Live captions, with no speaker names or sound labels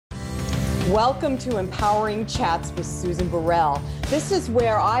Welcome to Empowering Chats with Susan Burrell. This is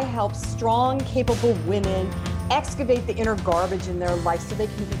where I help strong, capable women excavate the inner garbage in their life so they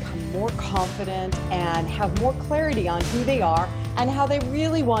can become more confident and have more clarity on who they are and how they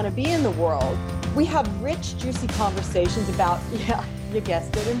really want to be in the world. We have rich, juicy conversations about, you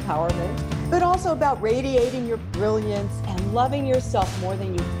guessed it, empowerment, but also about radiating your brilliance and loving yourself more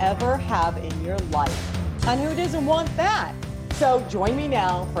than you ever have in your life. And who doesn't want that? So join me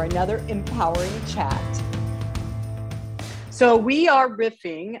now for another empowering chat. So we are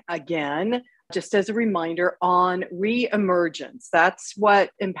riffing again, just as a reminder, on reemergence. That's what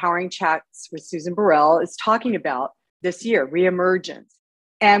Empowering Chats with Susan Burrell is talking about this year, reemergence.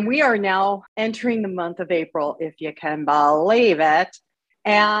 And we are now entering the month of April, if you can believe it.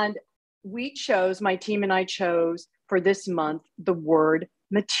 And my team and I chose for this month, the word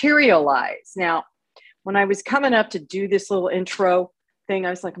materialize. Now, when I was coming up to do this little intro thing, I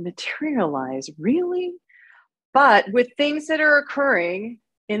was like, materialize, really? But with things that are occurring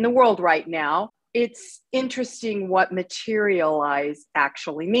in the world right now, it's interesting what materialize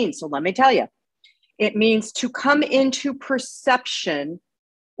actually means. So let me tell you, it means to come into perception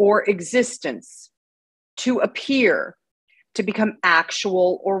or existence, to appear, to become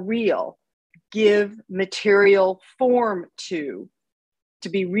actual or real, give material form to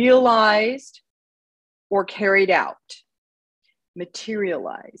be realized or carried out,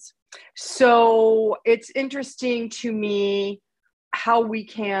 materialize. So it's interesting to me how we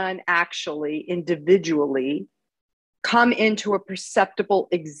can actually individually come into a perceptible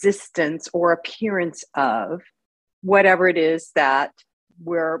existence or appearance of whatever it is that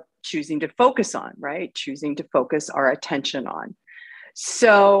we're choosing to focus on, right? Choosing to focus our attention on.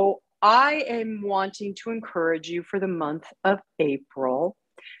 So I am wanting to encourage you for the month of April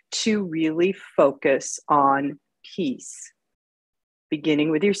to really focus on peace, beginning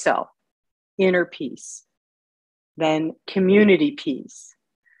with yourself, inner peace, then community peace,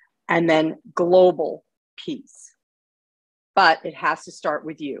 and then global peace. But it has to start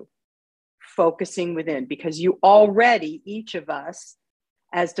with you, focusing within, because you already, each of us,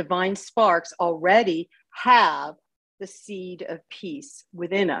 as divine sparks, already have the seed of peace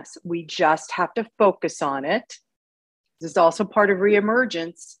within us. We just have to focus on it. This is also part of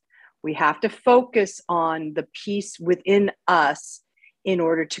reemergence. We have to focus on the peace within us in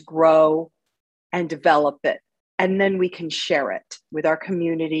order to grow and develop it. And then we can share it with our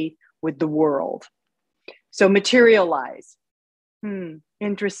community, with the world. So materialize.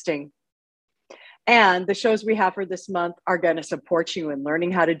 Interesting. And the shows we have for this month are going to support you in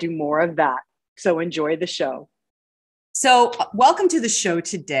learning how to do more of that. So enjoy the show. So welcome to the show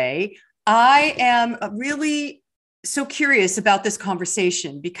today. I am really so curious about this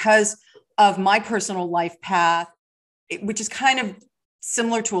conversation because of my personal life path, which is kind of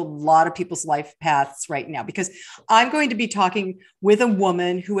similar to a lot of people's life paths right now, because I'm going to be talking with a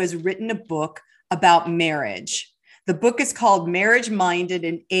woman who has written a book about marriage. The book is called Marriage Minded,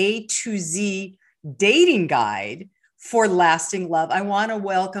 an A to Z dating guide for lasting love. I want to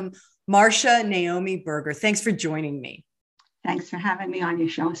welcome Marsha Naomi Berger. Thanks for joining me. Thanks for having me on your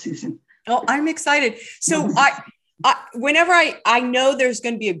show, Susan. Oh, I'm excited. So whenever I know there's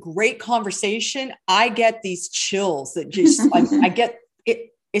going to be a great conversation, I get these chills that just, I get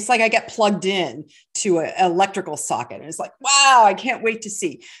it. It's like I get plugged in to an electrical socket. And it's like, wow, I can't wait to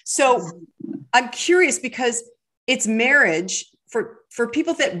see. So I'm curious because it's marriage for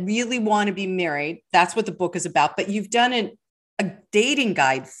people that really want to be married. That's what the book is about. But you've done a dating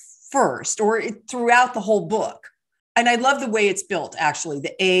guide first or throughout the whole book. And I love the way it's built, actually,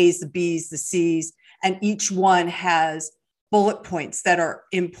 the A's, the B's, the C's, and each one has bullet points that are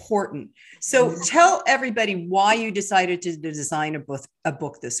important. So tell everybody why you decided to design a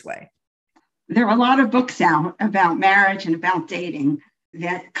book this way. There are a lot of books out about marriage and about dating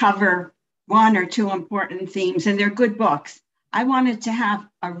that cover one or two important themes, and they're good books. I wanted to have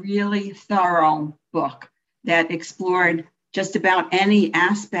a really thorough book that explored just about any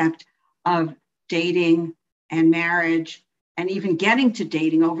aspect of dating and marriage, and even getting to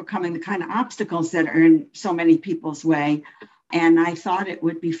dating, overcoming the kind of obstacles that are in so many people's way. And I thought it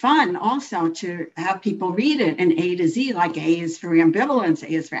would be fun also to have people read it in A to Z, like A is for ambivalence,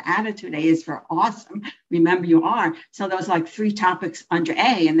 A is for attitude, A is for awesome. Remember, you are. So those like 3 topics under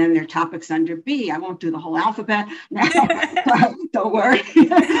A, and then there are topics under B. I won't do the whole alphabet now, don't worry.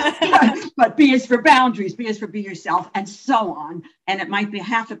 But B is for boundaries, B is for be yourself, and so on. And it might be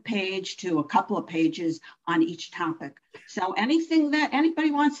half a page to a couple of pages on each topic. So anything that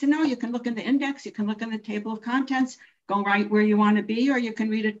anybody wants to know, you can look in the index, you can look in the table of contents, go right where you want to be, or you can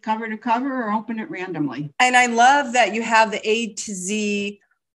read it cover to cover or open it randomly. And I love that you have the A to Z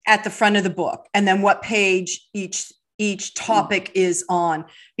at the front of the book, and then what page each topic is on,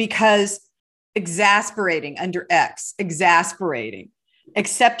 because exasperating under X, exasperating.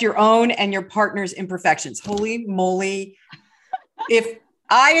 Accept your own and your partner's imperfections. Holy moly. If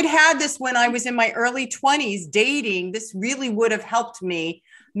I had had this when I was in my early 20s dating, this really would have helped me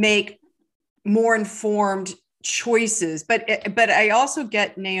make more informed choices. But I also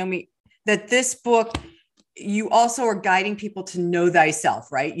get, Naomi, that this book, you also are guiding people to know thyself,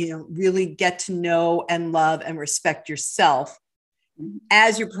 right? You know, really get to know and love and respect yourself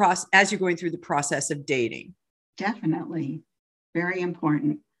as you're going through the process of dating. Definitely. Very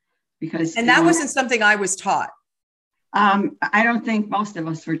important, because that wasn't something I was taught. I don't think most of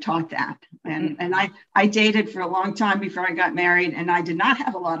us were taught that. And I dated for a long time before I got married, and I did not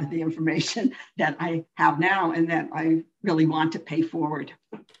have a lot of the information that I have now and that I really want to pay forward.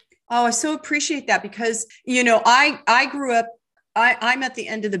 Oh, I so appreciate that, because, you know, I grew up, I'm at the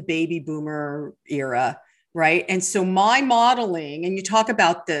end of the baby boomer era, right? And so my modeling, and you talk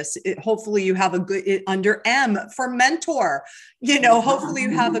about this, hopefully you have a good, under M for mentor, you know, hopefully you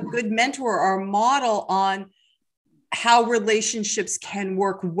have a good mentor or a model on how relationships can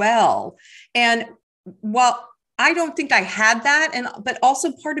work well. And while I don't think I had that, but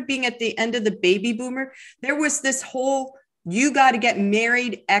also part of being at the end of the baby boomer, there was this whole, you got to get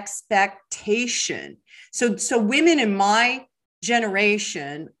married expectation. So women in my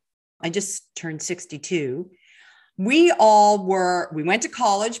generation, I just turned 62. We went to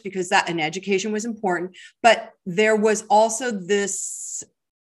college because an education was important, but there was also this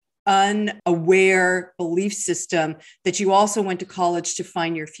unaware belief system that you also went to college to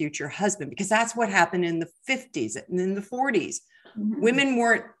find your future husband, because that's what happened in the 50s and in the 40s. Mm-hmm. Women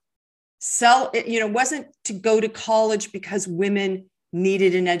weren't wasn't to go to college because women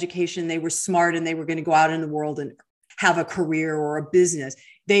needed an education. They were smart and they were going to go out in the world and have a career or a business.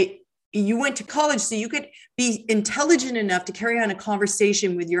 You went to college so you could be intelligent enough to carry on a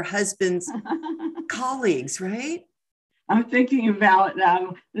conversation with your husband's colleagues, right? I'm thinking about,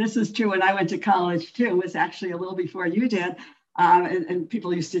 this is true when I went to college too. It was actually a little before you did. And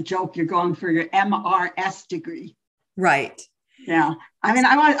people used to joke, you're going for your MRS degree. Right. Yeah. I mean,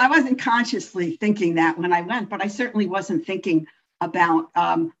 I wasn't consciously thinking that when I went, but I certainly wasn't thinking about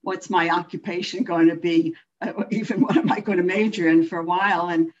what's my occupation going to be, even what am I going to major in for a while.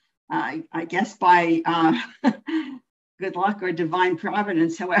 And I guess by good luck or divine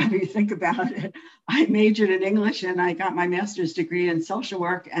providence, however you think about it, I majored in English and I got my master's degree in social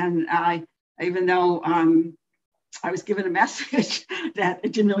work. And even though I was given a message that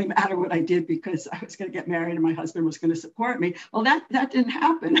it didn't really matter what I did because I was going to get married and my husband was going to support me. Well, that didn't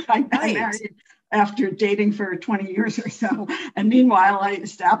happen. I married after dating for 20 years or so. And meanwhile, I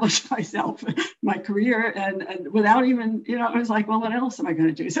established myself, my career, and without even, it was like, well, what else am I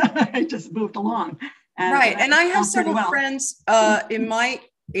going to do? So I just moved along. Right. And I have several friends in my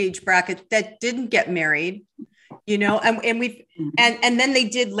age bracket that didn't get married, and we've, and then they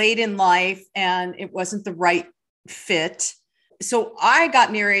did late in life and it wasn't the right fit. So I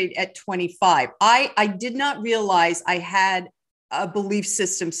got married at 25. I did not realize I had a belief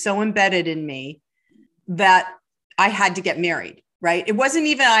system so embedded in me that I had to get married. Right. It wasn't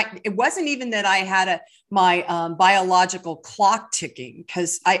even that I had my biological clock ticking,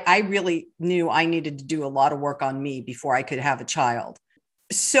 because I really knew I needed to do a lot of work on me before I could have a child.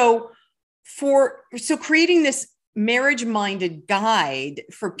 So creating this marriage-minded guide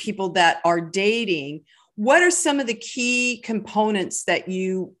for people that are dating, what are some of the key components that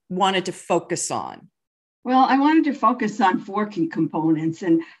you wanted to focus on? Well, I wanted to focus on 4 key components.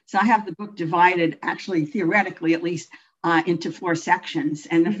 And so I have the book divided, actually, theoretically, at least, into 4 sections.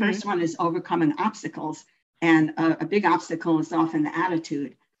 And the first one is overcoming obstacles. And a big obstacle is often the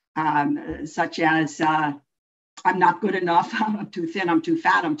attitude, such as I'm not good enough, I'm too thin, I'm too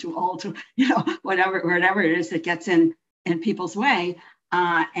fat, I'm too old, whatever it is that gets in people's way.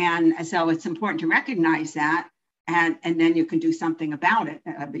 And so it's important to recognize that. And then you can do something about it,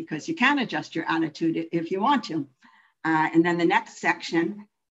 because you can adjust your attitude if you want to. And then the next section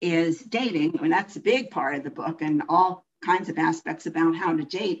is dating. And that's a big part of the book, and all kinds of aspects about how to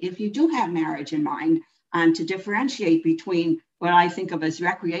date if you do have marriage in mind, and to differentiate between what I think of as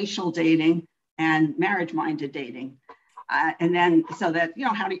recreational dating and marriage-minded dating. And then so that,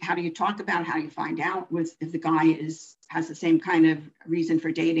 how do you talk about how you find out if the guy has the same kind of reason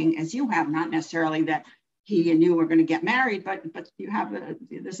for dating as you have, not necessarily that he and you are going to get married, but you have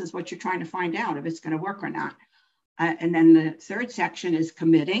this is what you're trying to find out, if it's going to work or not. And then the third section is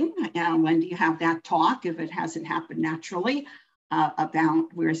committing. When do you have that talk if it hasn't happened naturally? about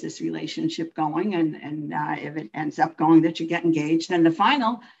where's this relationship going, and if it ends up going that you get engaged. And the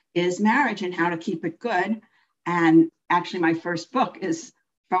final is marriage and how to keep it good. And actually, my first book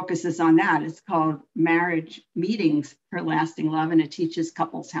focuses on that. It's called Marriage Meetings for Lasting Love, and it teaches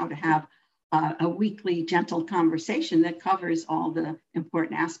couples how to have a weekly gentle conversation that covers all the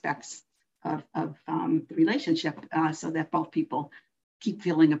important aspects of the relationship, so that both people keep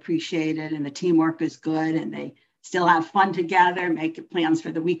feeling appreciated and the teamwork is good and they still have fun together, make plans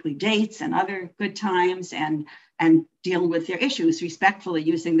for the weekly dates and other good times, and deal with their issues respectfully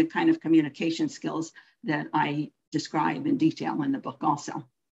using the kind of communication skills that I describe in detail in the book also.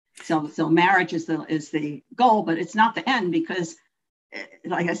 So marriage is the goal, but it's not the end, because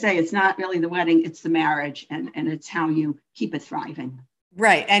like I say, it's not really the wedding, it's the marriage, and it's how you keep it thriving.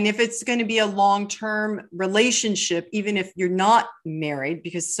 Right. And if it's going to be a long-term relationship, even if you're not married,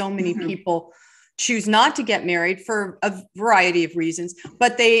 because so many people choose not to get married for a variety of reasons,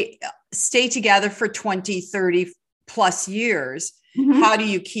 but they stay together for 20, 30 plus years. How do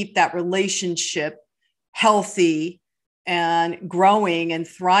you keep that relationship healthy and growing and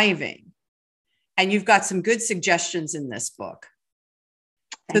thriving? And you've got some good suggestions in this book.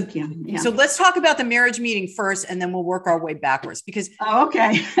 Thank you. Yeah. So let's talk about the marriage meeting first, and then we'll work our way backwards. Because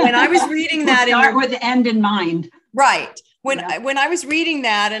okay, when I was reading that, start with the end in mind. Right. When I was reading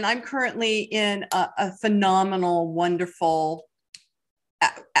that, and I'm currently in a phenomenal, wonderful.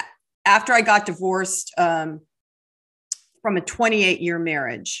 After I got divorced from a 28-year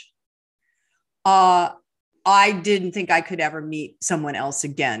marriage, I didn't think I could ever meet someone else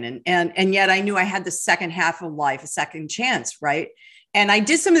again, and yet I knew I had the second half of life, a second chance, right? And I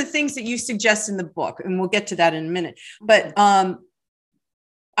did some of the things that you suggest in the book, and we'll get to that in a minute. But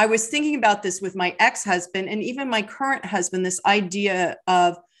I was thinking about this with my ex-husband and even my current husband, this idea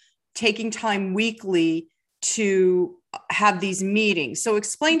of taking time weekly to have these meetings. So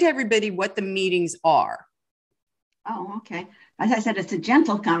explain to everybody what the meetings are. Oh, okay. As I said, it's a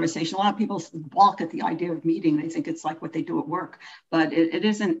gentle conversation. A lot of people balk at the idea of meeting. They think it's like what they do at work, but it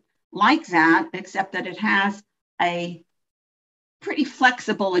isn't like that, except that it has a pretty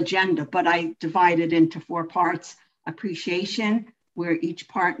flexible agenda, but I divide it into 4 parts. Appreciation, where each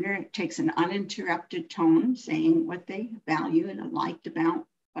partner takes an uninterrupted tone, saying what they value and liked about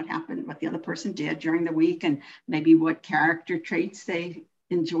what happened, what the other person did during the week, and maybe what character traits they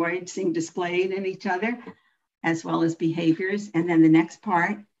enjoyed seeing displayed in each other, as well as behaviors. And then the next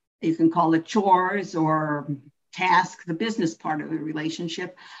part, you can call it chores or tasks, the business part of the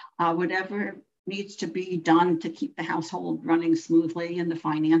relationship, whatever needs to be done to keep the household running smoothly and the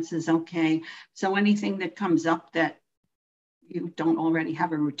finances okay. So anything that comes up that you don't already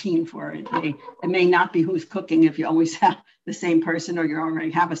have a routine for, it may not be who's cooking if you always have the same person, or you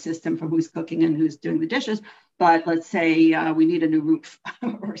already have a system for who's cooking and who's doing the dishes. But let's say we need a new roof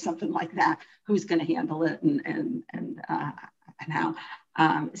or something like that. Who's going to handle it and how?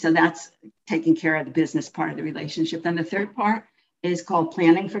 So that's taking care of the business part of the relationship. Then the third part is called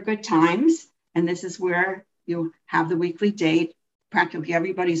planning for good times. And this is where you have the weekly date. Practically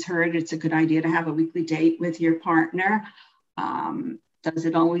everybody's heard it's a good idea to have a weekly date with your partner. Does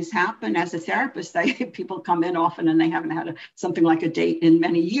it always happen? As a therapist, people come in often and they haven't had something like a date in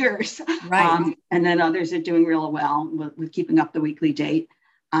many years. Right. And then others are doing real well with keeping up the weekly date.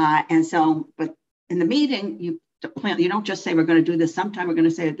 And so, but in the meeting, you don't just say, we're going to do this sometime. We're going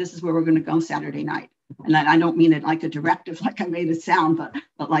to say, this is where we're going to go Saturday night. And I don't mean it like a directive, like I made it sound,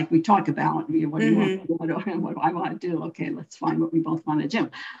 but like we talk about, what do you want, what do I want to do? Okay, let's find what we both want to do.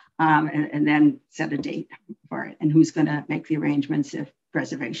 And then set a date for it, and who's going to make the arrangements if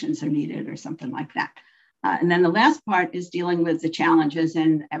reservations are needed or something like that. And then the last part is dealing with the challenges,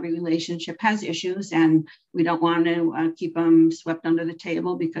 and every relationship has issues, and we don't want to keep them swept under the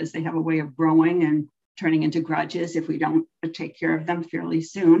table because they have a way of growing and turning into grudges if we don't take care of them fairly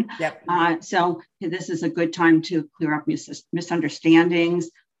soon. Yep. So this is a good time to clear up misunderstandings,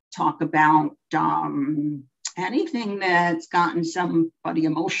 talk about anything that's gotten somebody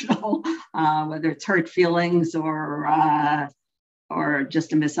emotional, whether it's hurt feelings or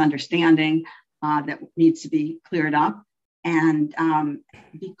just a misunderstanding that needs to be cleared up. And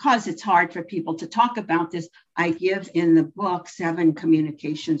because it's hard for people to talk about this, I give in the book 7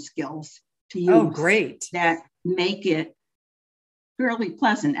 communication skills to use. Oh, great. That make it fairly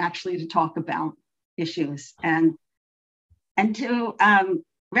pleasant, actually, to talk about issues and to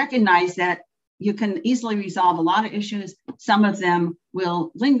recognize that you can easily resolve a lot of issues. Some of them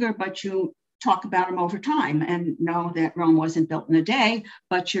will linger, but you talk about them over time and know that Rome wasn't built in a day,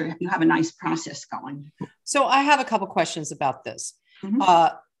 but you have a nice process going. So I have a couple questions about this.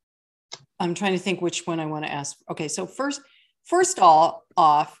 I'm trying to think which one I want to ask. Okay, so first, first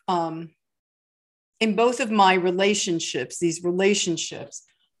off, in both of my relationships,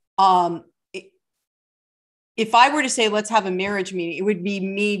 if I were to say, let's have a marriage meeting, it would be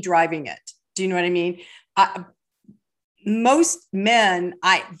me driving it. Do you know what I mean? Most men,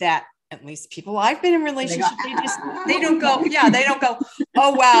 at least people I've been in relationships, they don't go,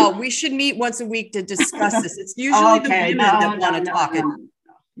 oh, wow, we should meet once a week to discuss this. It's usually the women that want to talk.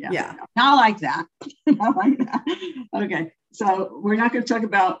 Yeah. Not like that. Not like that. Okay. So we're not going to talk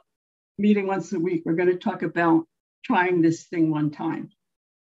about meeting once a week. We're going to talk about trying this thing one time.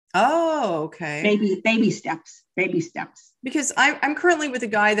 Oh, okay. Baby steps. Because I'm currently with a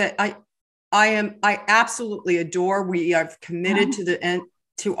guy that I absolutely adore. We are committed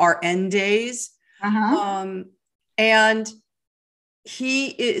to our end days. And he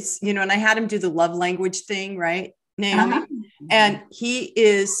is, and I had him do the love language thing, right, Naomi? And he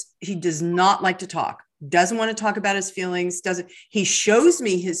does not like to talk, doesn't want to talk about his feelings, he shows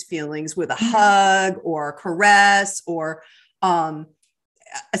me his feelings with a hug or a caress or a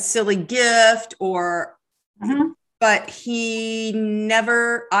silly gift but he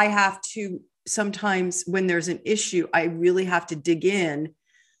never, I have to, sometimes when there's an issue, I really have to dig in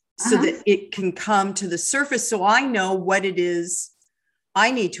so that it can come to the surface. So I know what it is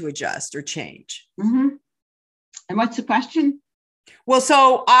I need to adjust or change. And what's the question? Well,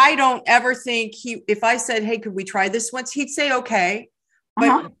 so I don't ever think if I said, hey, could we try this once? He'd say, okay.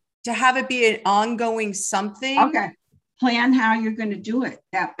 But to have it be an ongoing something. Okay. Plan how you're going to do it.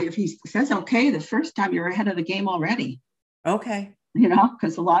 That if he says, okay, the first time, you're ahead of the game already. Okay.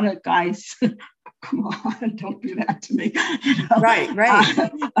 Because a lot of guys, come on, don't do that to me. Right.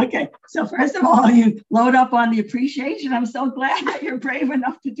 Okay. So first of all, you load up on the appreciation. I'm so glad that you're brave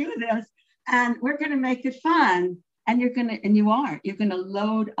enough to do this. And we're going to make it fun. And you're going to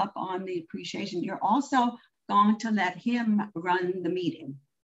load up on the appreciation. You're also going to let him run the meeting.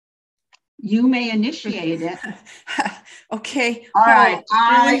 You may initiate it. Okay. All right.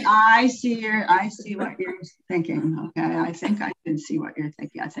 I see what you're thinking. Okay. I think I can see what you're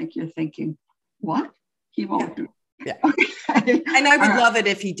thinking. I think you're thinking, what? He won't do it. Yeah. Okay. And I would love it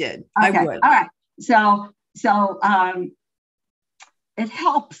if he did. Okay. I would. All right. So it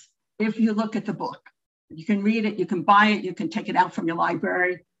helps if you look at the book. You can read it, you can buy it, you can take it out from your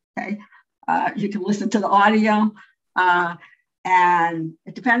library. Okay. You can listen to the audio. And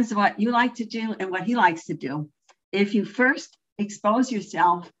it depends on what you like to do and what he likes to do. If you first expose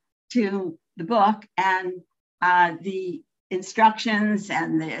yourself to the book and the instructions,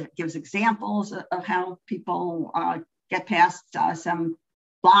 and it gives examples of how people get past some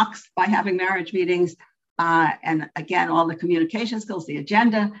blocks by having marriage meetings, and again, all the communication skills, the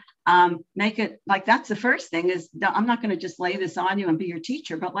agenda, make it like that's the first thing is I'm not going to just lay this on you and be your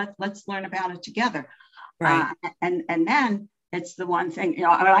teacher, but let's learn about it together. Right. And then it's the one thing,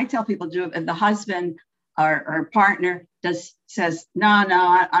 I tell people to do, if the husband or partner says, no,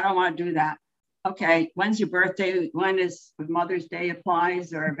 I don't want to do that. Okay, when's your birthday? When is Mother's Day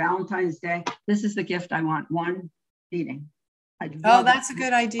applies or Valentine's Day? This is the gift I want, one meeting. That's a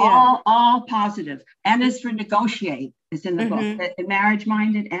good idea. All positive. N is for negotiate is in the book. Marriage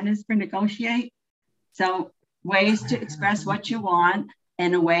minded, N is for negotiate. So ways to express what you want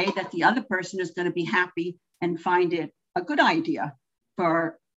in a way that the other person is going to be happy and find it a good idea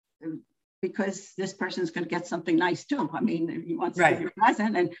because this person is going to get something nice too. I mean, he wants to give you a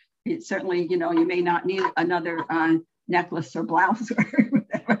present, and it certainly, you may not need another necklace or blouse or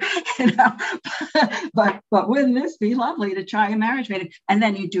whatever, but wouldn't this be lovely to try a marriage meeting? And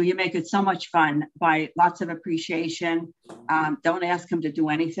then you make it so much fun by lots of appreciation. Don't ask him to do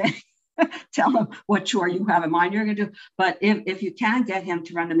anything. Tell him what chore you have in mind you're going to do. But if you can get him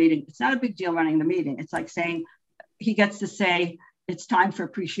to run the meeting, it's not a big deal running the meeting. It's like saying, he gets to say, it's time for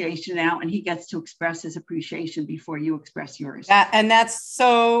appreciation now, and he gets to express his appreciation before you express yours. And that's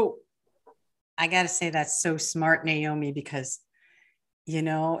so, I got to say, that's so smart, Naomi, because,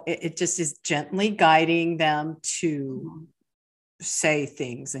 it just is gently guiding them to say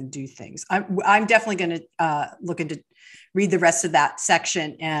things and do things. I'm definitely going to read the rest of that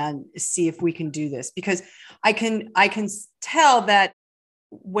section and see if we can do this, because I can tell that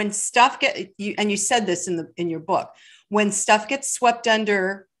when stuff and you said this in your book, when stuff gets swept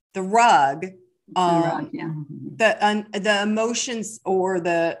under the rug, the emotions or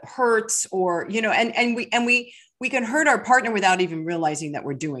the hurts, or and we can hurt our partner without even realizing that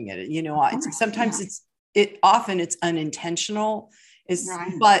we're doing it. Often it's unintentional.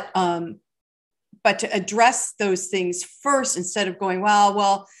 But to address those things first, instead of going,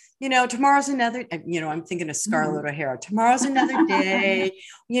 well, tomorrow's another, I'm thinking of Scarlett O'Hara, tomorrow's another day,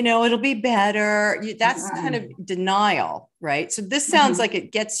 it'll be better. That's kind of denial, right? So this sounds like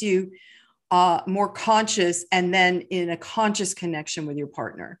it gets you more conscious and then in a conscious connection with your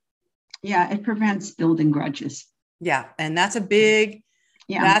partner. Yeah, it prevents building grudges. Yeah, and that's a big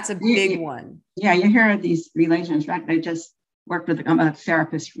one. Yeah, you hear these relations. In fact, I just worked with, I'm a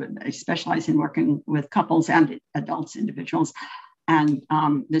therapist, I specialize in working with couples and adults, individuals. And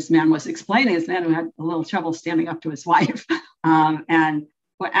this man was explaining, this man who had a little trouble standing up to his wife and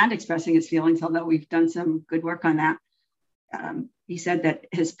expressing his feelings, although we've done some good work on that. He said that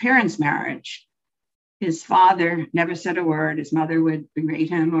his parents' marriage, his father never said a word. His mother would berate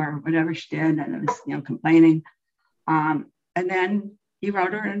him or whatever she did, and it was, complaining. And then he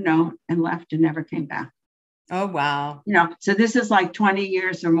wrote her a note and left and never came back. Oh, wow. So this is like 20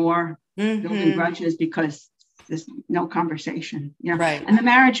 years or more building grudges because there's no conversation. Right. And the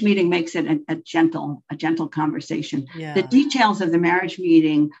marriage meeting makes it a gentle conversation. Yeah. The details of the marriage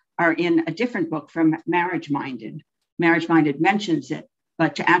meeting are in a different book from Marriage Minded. Marriage Minded mentions it,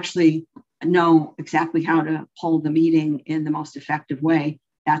 but to actually know exactly how to hold the meeting in the most effective way,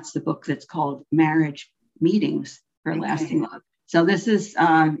 that's the book that's called Marriage Meetings for Lasting Love. So this is,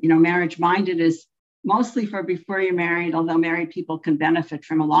 Marriage Minded is mostly for before you're married, although married people can benefit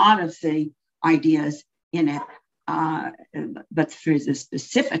from a lot of the ideas in it. But for the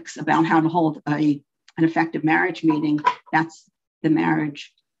specifics about how to hold an effective marriage meeting, that's the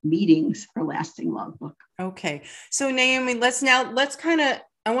Marriage Meetings for Lasting Love book. Okay. So Naomi,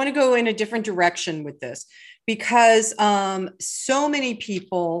 I want to go in a different direction with this because so many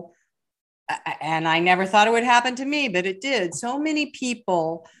people, and I never thought it would happen to me, but it did. So many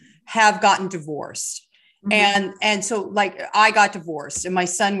people have gotten divorced. And so like I got divorced and my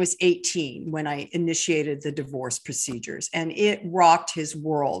son was 18 when I initiated the divorce procedures, and it rocked his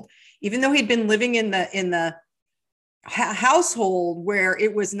world. Even though he'd been living in the household where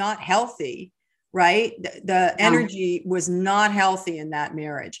it was not healthy, right? The energy was not healthy in that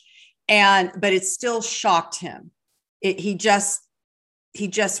marriage. But it still shocked him. He just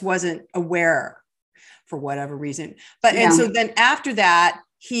wasn't aware for whatever reason. And so then after that,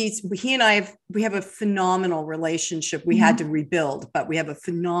 he and I have a phenomenal relationship. We had to rebuild, but we have a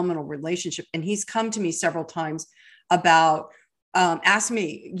phenomenal relationship. And he's come to me several times about, ask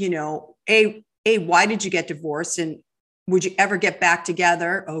me, why did you get divorced? And would you ever get back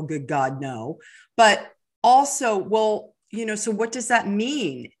together? Oh, good God, no. But also, well, so what does that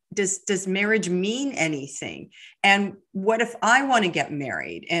mean? Does marriage mean anything? And what if I want to get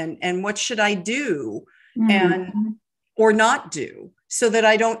married? And what should I do or not do so that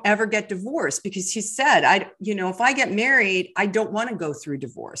I don't ever get divorced? Because he said, if I get married, I don't want to go through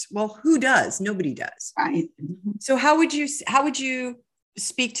divorce. Well, who does? Nobody does. Right. So how would you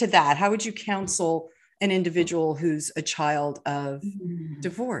speak to that? How would you counsel an individual who's a child of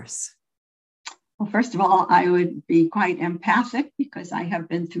divorce? Well, first of all, I would be quite empathic because I have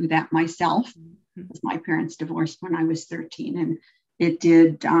been through that myself. My parents divorced when I was 13, and it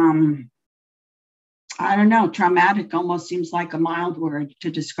did, I don't know, traumatic almost seems like a mild word to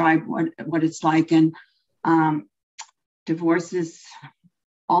describe what it's like. And divorce is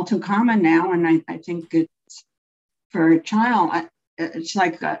all too common now. And I think it's for a child, it's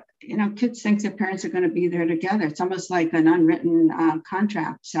like, kids think their parents are going to be there together. It's almost like an unwritten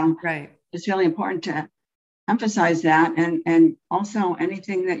contract. So it's really important to emphasize that. And also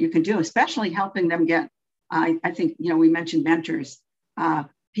anything that you can do, especially helping them get, I think, we mentioned mentors,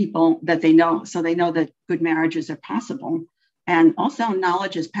 people that they know, so they know that good marriages are possible. And also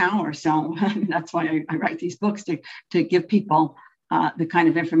knowledge is power. So that's why I write these books to give people the kind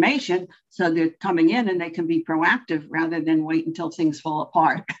of information so they're coming in and they can be proactive rather than wait until things fall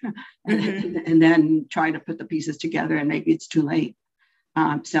apart and then try to put the pieces together and maybe it's too late.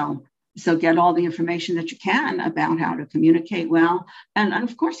 So get all the information that you can about how to communicate well, and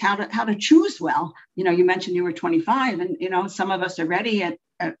of course how to choose well. You mentioned you were 25, and some of us are ready at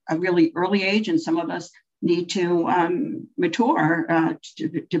a really early age, and some of us need to mature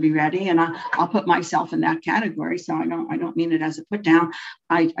to be ready. And I'll put myself in that category. So I don't mean it as a put down.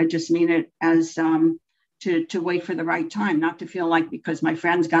 I just mean it as to wait for the right time, not to feel like because my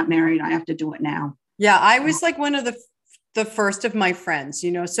friends got married, I have to do it now. Yeah, I was like one of the first of my friends,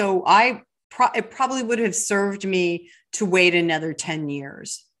 so it probably would have served me to wait another 10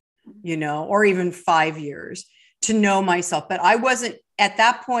 years, or even 5 years to know myself. But I wasn't at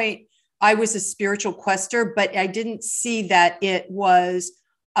that point. I was a spiritual quester, but I didn't see that it was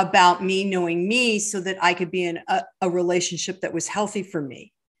about me knowing me so that I could be in a relationship that was healthy for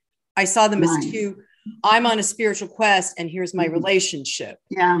me. I saw them as two I'm on a spiritual quest and here's my relationship.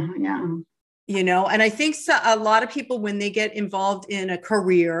 Yeah. And I think a lot of people, when they get involved in a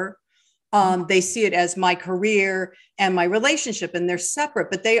career, they see it as my career and my relationship, and they're separate,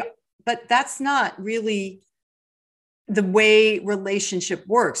 but that's not really the way relationship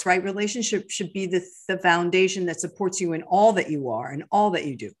works, right? Relationship should be the foundation that supports you in all that you are and all that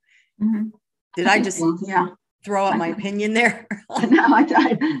you do. Mm-hmm. Did I just throw out my opinion there? No,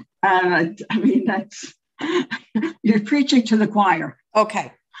 I mean, that's, you're preaching to the choir.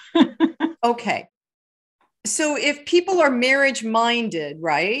 Okay. Okay. So if people are marriage minded,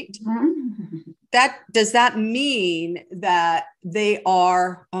 right? Mm-hmm. Does that mean that they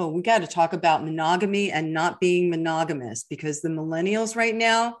are, we got to talk about monogamy and not being monogamous, because the millennials right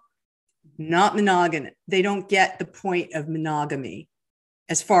now, not monogamous. They don't get the point of monogamy,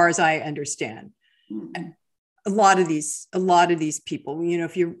 as far as I understand. Mm-hmm. A lot of these people,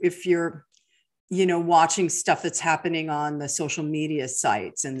 if you're watching stuff that's happening on the social media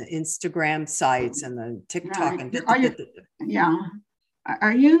sites and the Instagram sites and the TikTok. Right.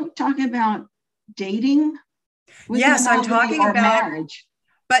 Are you talking about dating? Yes, I'm talking about marriage.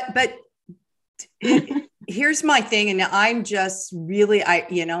 But here's my thing. And I'm just really,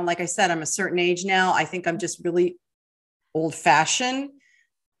 like I said, I'm a certain age now. I think I'm just really old fashioned.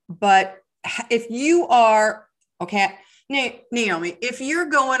 But if you are, okay, Naomi, if you're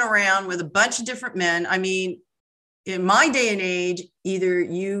going around with a bunch of different men, I mean, in my day and age, either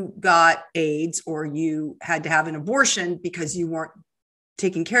you got AIDS or you had to have an abortion because you weren't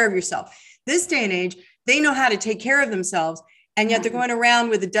taking care of yourself. This day and age, they know how to take care of themselves. And yet they're going around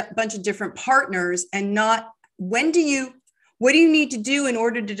with a bunch of different partners and what do you need to do in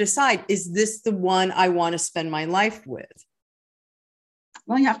order to decide, is this the one I want to spend my life with?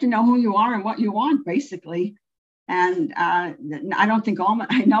 Well, you have to know who you are and what you want, basically. And I don't think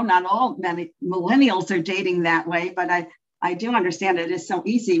I know not all many millennials are dating that way, but I do understand it is so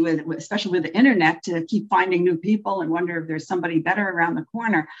easy especially with the internet, to keep finding new people and wonder if there's somebody better around the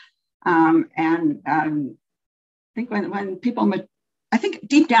corner. I think when people, I think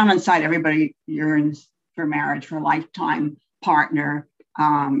deep down inside, everybody yearns for marriage, for a lifetime partner,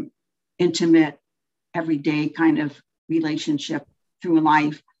 intimate, everyday kind of relationship through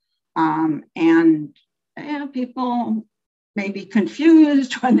life. People may be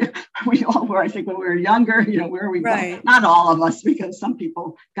confused when we all were, I think when we were younger, where are we going? Not all of us, because some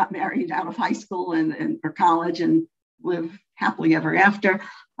people got married out of high school and or college and live happily ever after.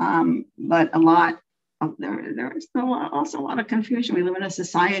 But a lot, there is also a lot of confusion. We live in a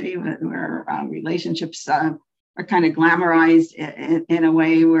society where relationships are kind of glamorized in a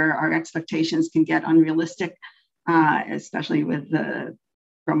way where our expectations can get unrealistic, especially with the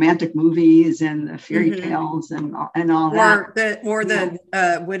romantic movies and the fairy tales and all that.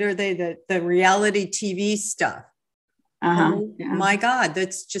 What are they? The reality TV stuff. My God,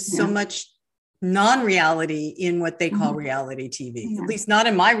 that's just so much non-reality in what they call reality TV. At least not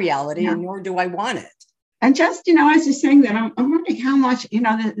in my reality, and nor do I want it. And just, as you're saying that, I'm wondering how much,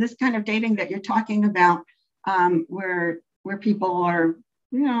 this kind of dating that you're talking about, where people are,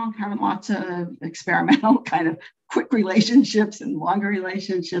 having lots of experimental kind of quick relationships and longer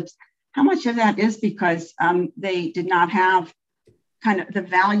relationships. How much of that is because they did not have kind of the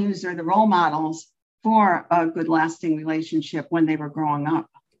values or the role models for a good lasting relationship when they were growing up?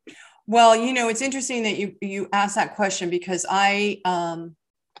 Well, it's interesting that you asked that question, because I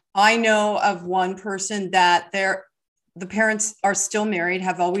know of one person that the parents are still married,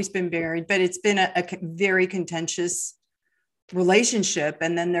 have always been married, but it's been a very contentious relationship.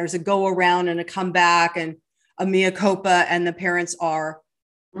 And then there's a go around and a comeback and a mea culpa, and the parents are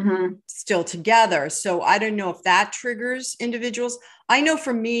still together. So I don't know if that triggers individuals. I know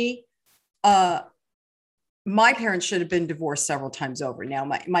for me, my parents should have been divorced several times over. Now,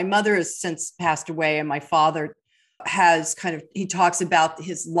 my mother has since passed away, and my father has he talks about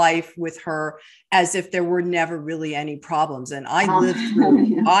his life with her as if there were never really any problems. And I lived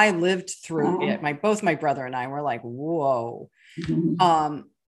through it. Both my brother and I were like, whoa.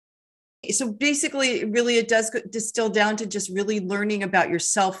 So basically, really, it does distill down to just really learning about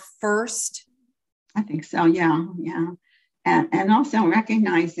yourself first. I think so. Yeah. And also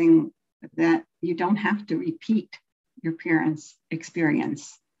recognizing that you don't have to repeat your parents'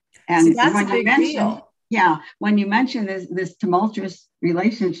 experience. And see, that's a big deal. Yeah. When you mention this tumultuous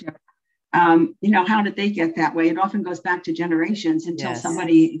relationship, how did they get that way? It often goes back to generations until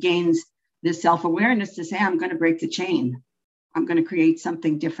somebody gains this self-awareness to say, I'm going to break the chain. I'm going to create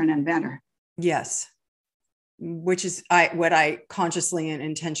something different and better. Yes. Which is what I consciously and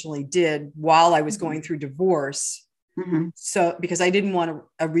intentionally did while I was going through divorce. So, because I didn't want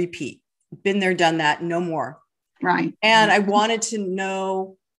a repeat. been there, done that, no more. Right. And I wanted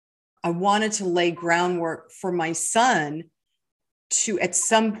to lay groundwork for my son to at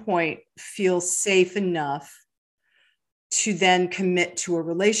some point feel safe enough to then commit to a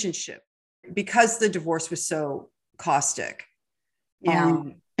relationship, because the divorce was so caustic. Yeah.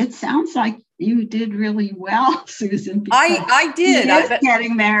 It sounds like you did really well, Susan. I did. He is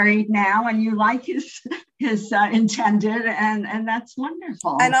getting married now, and you like his intended, and that's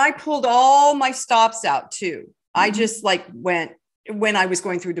wonderful. And I pulled all my stops out too. I just like went, when I was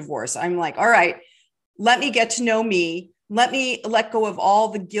going through divorce, I'm like, all right, let me get to know me. Let me let go of all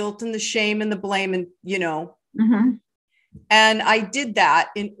the guilt and the shame and the blame, and and I did that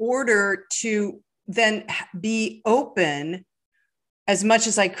in order to then be open as much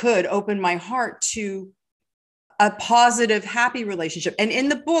as I could, open my heart to a positive, happy relationship. And in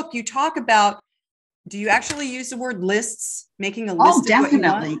the book, you talk about, do you actually use the word lists? Making a list? Oh,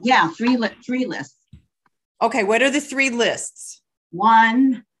 definitely. Yeah, three lists. Okay, what are the 3 lists?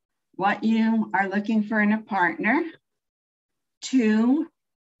 1, what you are looking for in a partner. 2,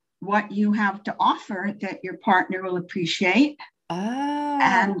 what you have to offer that your partner will appreciate.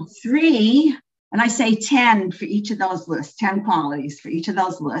 And 3, and I say 10 for each of those lists, 10 qualities for each of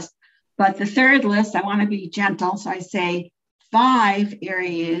those lists. But the 3rd list, I want to be gentle. So I say 5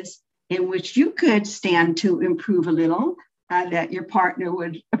 areas in which you could stand to improve a little, that your partner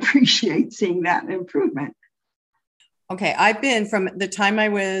would appreciate seeing that improvement. Okay, I've been, from the time I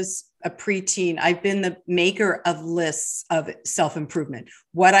was a preteen, I've been the maker of lists of self-improvement,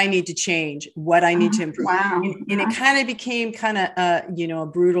 what I need to change, what I need to improve. Wow. And it kind of became kind of, a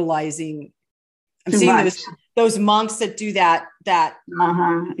brutalizing. I'm seeing those monks that do that,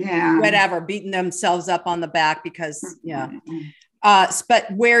 whatever, beating themselves up on the back because,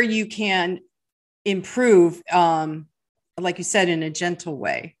 but where you can improve, like you said, in a gentle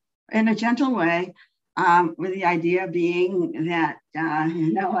way. In a gentle way. With the idea being that,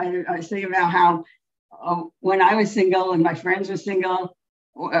 I was thinking about how when I was single and my friends were single,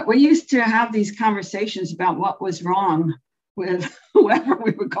 we used to have these conversations about what was wrong with whoever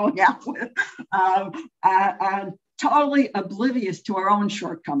we were going out with, totally oblivious to our own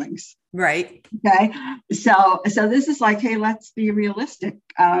shortcomings. Right. Okay. So this is like, hey, let's be realistic.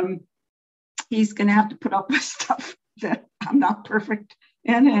 He's going to have to put up with stuff that I'm not perfect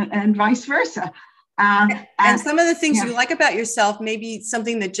in, and vice versa. And some of the things you like about yourself, maybe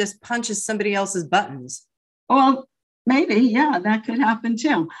something that just punches somebody else's buttons. Well, maybe, that could happen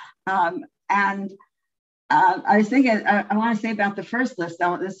too. And I was thinking, I want to say about the first list,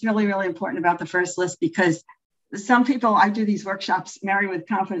 though, it's really, really important about the first list, because some people, I do these workshops, Marry with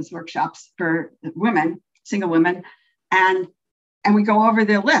Confidence workshops for women, single women, and we go over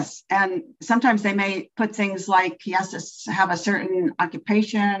their lists. And sometimes they may put things like he has to have a certain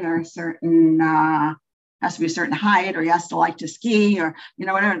occupation, or a certain, has to be a certain height, or he has to like to ski, or,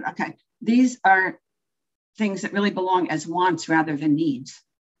 whatever. Okay. These are things that really belong as wants rather than needs.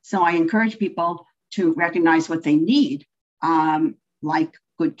 So I encourage people to recognize what they need, like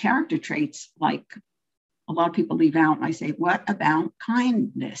good character traits, like a lot of people leave out. And I say, what about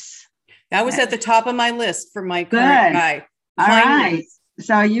kindness? That was at the top of my list for my current guy. All right.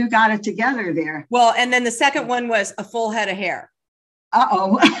 So you got it together there. Well, and then the second one was a full head of hair.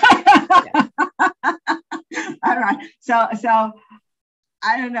 Uh-oh. All right. So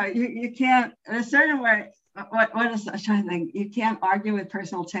I don't know. You can't, in a certain way, what is, I'm trying to think, you can't argue with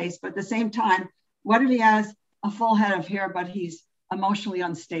personal taste, but at the same time, what if he has a full head of hair, but he's emotionally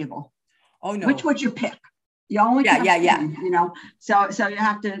unstable? Oh, no. Which would you pick? You only yeah. So you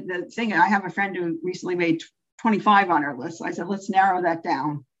have to, the thing, I have a friend who recently made 25 on her list. So I said, let's narrow that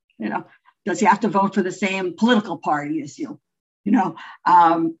down. Does he have to vote for the same political party as you?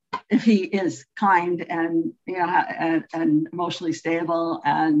 If he is kind and, and emotionally stable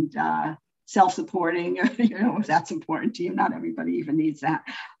and self-supporting, if that's important to you. Not everybody even needs that,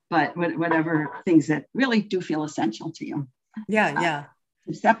 but whatever things that really do feel essential to you. Yeah.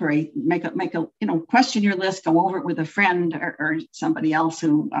 Separate, make a, question your list, go over it with a friend or somebody else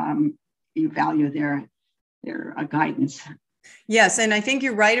who you value their guidance. Yes. And I think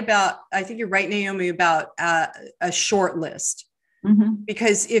you're right, Naomi, about a short list. Mm-hmm.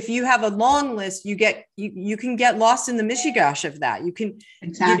 Because if you have a long list, you can get lost in the mishigash of that. You can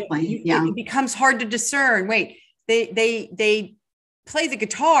exactly. It becomes hard to discern. Wait, they play the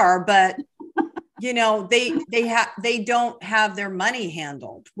guitar, but they don't have their money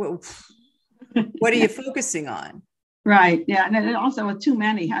handled. What are you focusing on? Right. Yeah. And then also with too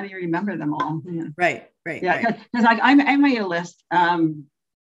many, how do you remember them all? Yeah. Right. Yeah. Because like I made a list, I don't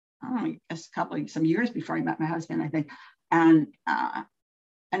know, some years before I met my husband, I think. And I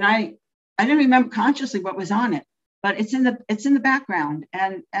I didn't remember consciously what was on it, but it's in the background.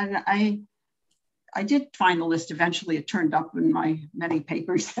 And I did find the list. Eventually it turned up in my many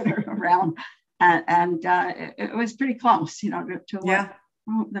papers that are around. And it was pretty close, to what,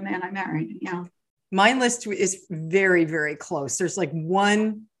 the man I married. Yeah. My list is very, very close. There's like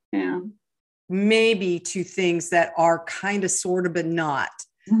one, maybe two things that are kind of sort of, but not.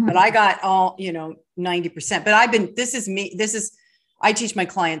 Mm-hmm. But I got all, 90%. But I teach my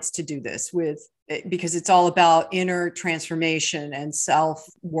clients to do this because it's all about inner transformation and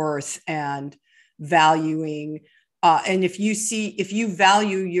self-worth and valuing. And if you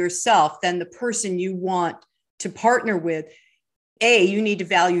value yourself, then the person you want to partner with, you need to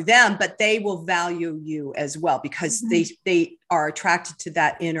value them, but they will value you as well, because they are attracted to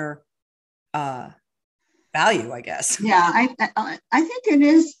that inner value, I guess. Yeah, I think it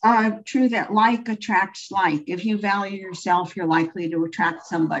is true that like attracts like. If you value yourself, you're likely to attract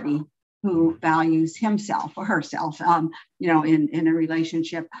somebody who values himself or herself, in a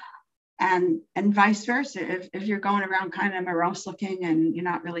relationship. And vice versa. If you're going around kind of morose looking and you're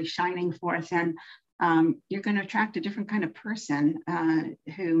not really shining forth, then you're going to attract a different kind of person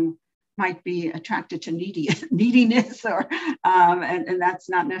who might be attracted to neediness, or and that's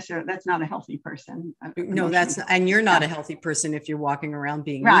not necessarily, that's not a healthy person. No, and you're not a healthy person if you're walking around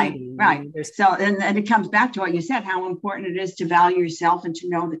being needy. Right. So and it comes back to what you said, how important it is to value yourself and to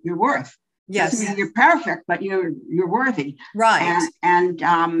know that you're worth. Yes. Doesn't mean you're perfect, but you're worthy. Right. And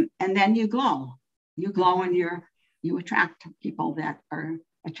then you glow. You glow, and you attract people that are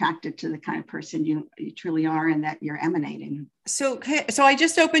attracted to the kind of person you truly are and that you're emanating. So I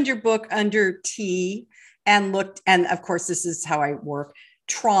just opened your book under T and looked, and of course, this is how I work,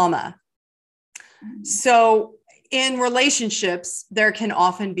 trauma. So in relationships, there can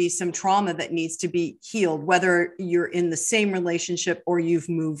often be some trauma that needs to be healed, whether you're in the same relationship or you've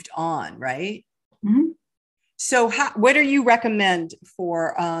moved on, right? Mm-hmm. So what do you recommend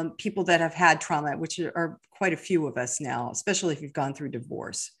for people that have had trauma, which are quite a few of us now, especially if you've gone through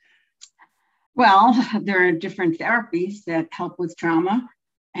divorce? Well, there are different therapies that help with trauma,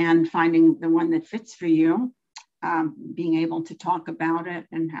 and finding the one that fits for you, being able to talk about it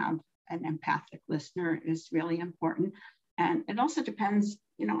and have an empathic listener is really important. And it also depends,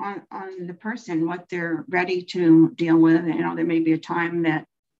 on the person, what they're ready to deal with. There may be a time that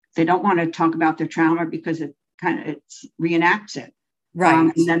they don't want to talk about their trauma because it reenacts it.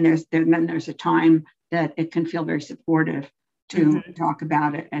 Right. And then there's a time that it can feel very supportive to talk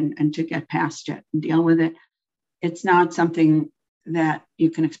about it and to get past it and deal with it. It's not something that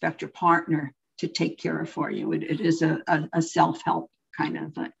you can expect your partner to take care of for you. It is a self-help kind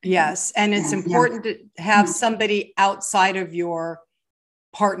of. Yes. And it's important to have somebody outside of your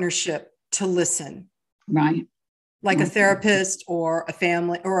partnership to listen. Right. Like a therapist or a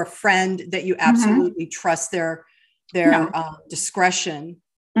family or a friend that you absolutely trust their discretion.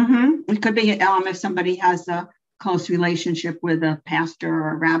 Mm-hmm. It could be if somebody has a close relationship with a pastor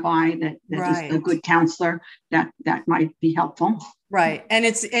or a rabbi that is a good counselor, that might be helpful. Right. And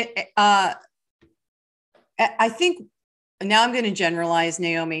I think, now I'm going to generalize,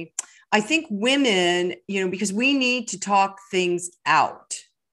 Naomi. I think women, because we need to talk things out.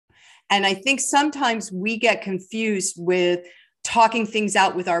 And I think sometimes we get confused with talking things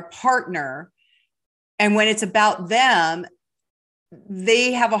out with our partner. And when it's about them,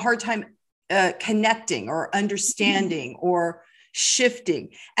 they have a hard time connecting or understanding or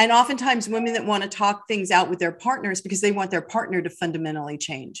shifting. And oftentimes women that want to talk things out with their partners because they want their partner to fundamentally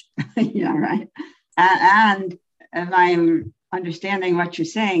change. Yeah, right. And if I'm understanding what you're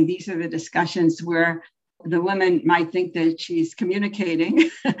saying, these are the discussions where the woman might think that she's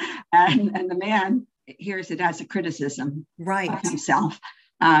communicating and the man hears it as a criticism of himself.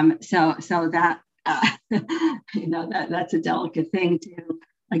 So that, that's a delicate thing to,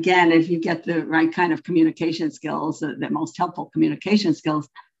 again, if you get the right kind of communication skills, the most helpful communication skills,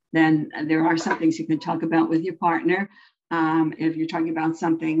 then there are some things you can talk about with your partner. If you're talking about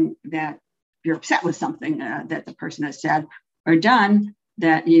something that you're upset with, something that the person has said or done,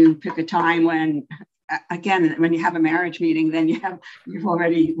 that you pick a time when, again, when you have a marriage meeting, then you've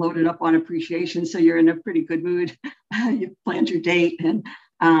already loaded up on appreciation, so you're in a pretty good mood. You've planned your date, and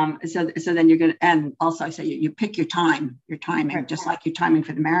so then you're going to, and also I say you pick your timing, just like your timing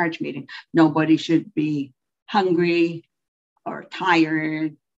for the marriage meeting. Nobody should be hungry or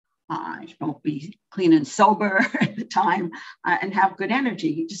tired. You should be clean and sober at the time and have good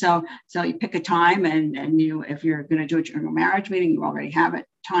energy. So you pick a time, and if you're going to do it during a marriage meeting, you already have it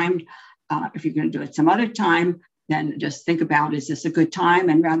timed. If you're going to do it some other time, then just think about, is this a good time?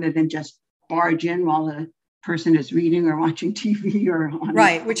 And rather than just barge in while the person is reading or watching TV or on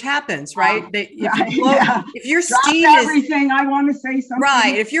right, which happens, right? If your Drop steam everything, I want to say something.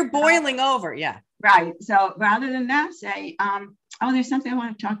 Right, if you're boiling over, yeah. Right. So rather than that, say, oh, there's something I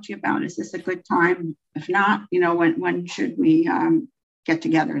want to talk to you about. Is this a good time? If not, when should we get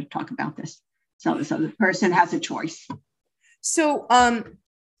together to talk about this? So the person has a choice. So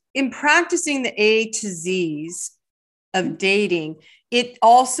in practicing the A to Z's of dating, it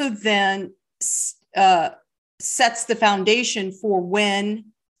also then sets the foundation for when,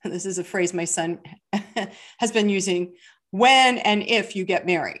 this is a phrase my son has been using, when and if you get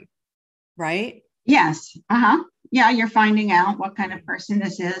married, right? Yes. Yeah, you're finding out what kind of person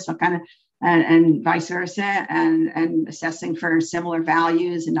this is, what kind of, and vice versa, and assessing for similar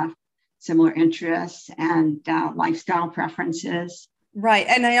values, enough similar interests, and lifestyle preferences. Right.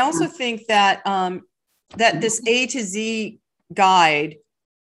 And I also think that that this A to Z guide,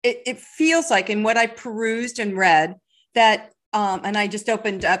 it feels like, in what I perused and read, that, and I just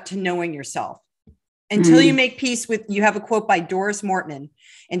opened up to knowing yourself. Until you make peace with, you have a quote by Doris Mortman,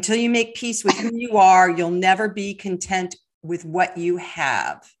 until you make peace with who you are, you'll never be content with what you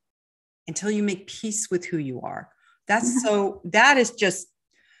have. Until you make peace with who you are. That is just,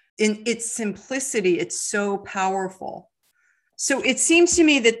 in its simplicity, it's so powerful. So it seems to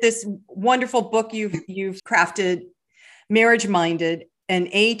me that this wonderful book you've crafted, Marriage Minded, an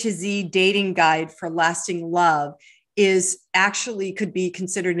A to Z dating guide for lasting love, is actually could be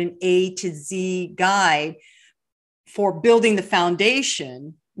considered an A to Z guide for building the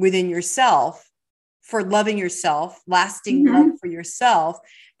foundation within yourself, for loving yourself, lasting love for yourself.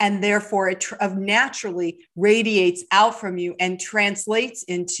 And therefore it naturally radiates out from you and translates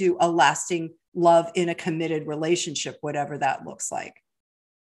into a lasting love in a committed relationship, whatever that looks like.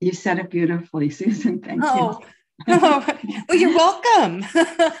 You said it beautifully, Susan. Thank you. Well, you're welcome.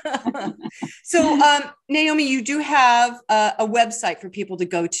 So, Naomi, you do have a website for people to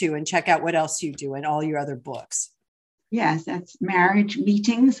go to and check out what else you do and all your other books. Yes, that's Marriage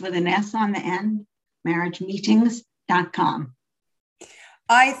Meetings with an S on the end, marriagemeetings.com.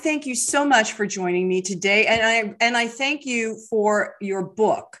 I thank you so much for joining me today. And I thank you for your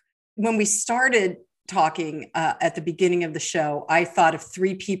book. When we started talking at the beginning of the show, I thought of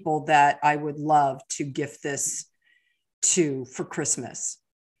 3 people that I would love to gift this to for Christmas.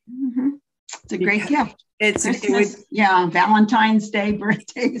 It's a great gift. Christmas, Valentine's Day,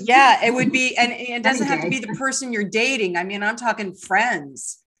 birthdays. Yeah, it would be, and it doesn't have to be the person you're dating. I mean, I'm talking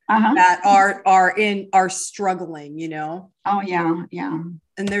friends that are struggling, Oh yeah.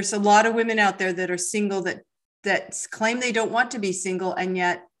 And there's a lot of women out there that are single that claim they don't want to be single, and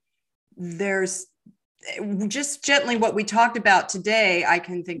yet there's just gently what we talked about today. I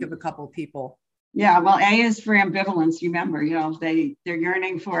can think of a couple of people. Yeah, well, A is for ambivalence. Remember, they're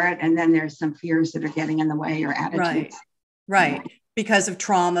yearning for it, and then there's some fears that are getting in the way, or attitudes. Right. Because of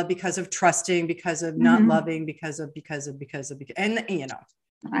trauma, because of trusting, because of not loving, because of, and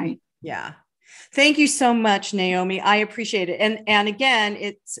Right. Yeah. Thank you so much, Naomi. I appreciate it. And again,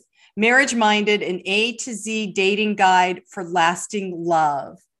 it's Marriage Minded, an A to Z dating guide for lasting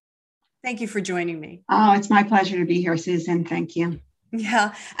love. Thank you for joining me. Oh, it's my pleasure to be here, Susan. Thank you.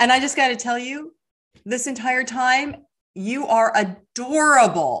 Yeah. And I just got to tell you, this entire time, you are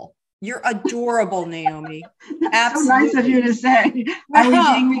adorable. You're adorable, Naomi. That's absolutely. So nice of you to say. Are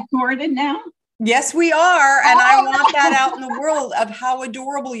we being recorded now? Yes, we are. And I want that out in the world of how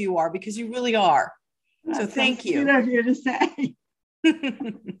adorable you are, because you really are. So thank you. That's of you to say.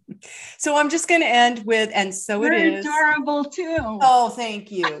 So I'm just going to end with, and so You're it is. Adorable too. Oh,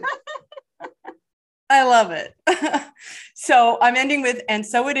 thank you. I love it. So I'm ending with, and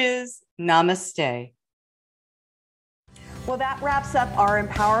so it is. Namaste. Well, that wraps up our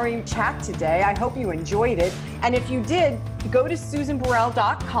empowering chat today. I hope you enjoyed it. And if you did, go to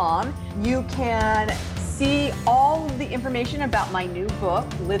SusanBurrell.com. You can see all of the information about my new book,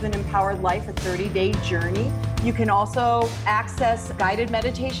 Live an Empowered Life, a 30-day journey. You can also access guided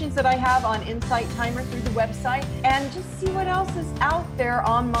meditations that I have on Insight Timer through the website, and just see what else is out there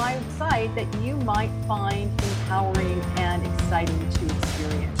on my site that you might find empowering and exciting to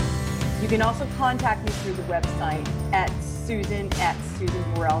experience. You can also contact me through the website at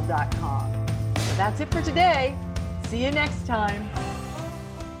susan@susanburrell.com. So that's it for today. See you next time.